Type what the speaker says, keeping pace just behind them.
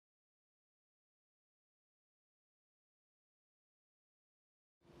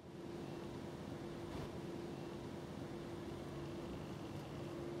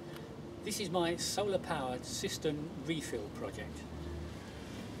This is my solar powered cistern refill project.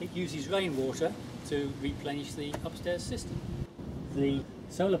 It uses rainwater to replenish the upstairs cistern. The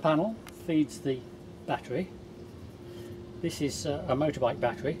solar panel feeds the battery. This is a motorbike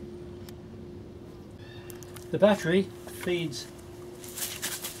battery. The battery feeds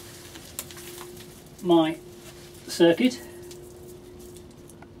my circuit,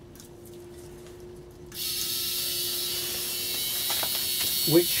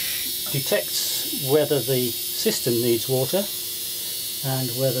 which detects whether the cistern needs water and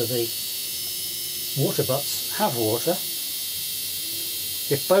whether the water butts have water.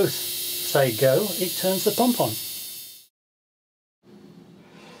 If both say go, it turns the pump on.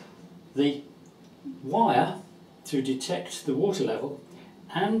 The wire to detect the water level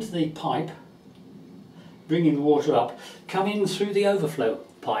and the pipe bringing the water up come in through the overflow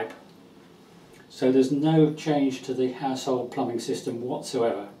pipe, so there's no change to the household plumbing system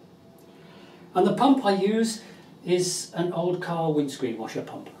whatsoever. And the pump I use is an old car windscreen washer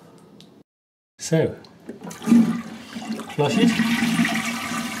pump. So, flush it.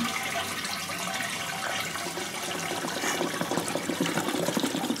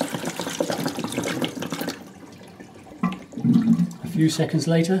 A few seconds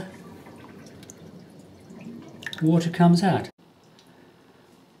later, water comes out.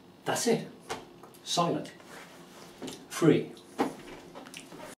 That's it. Silent. Free.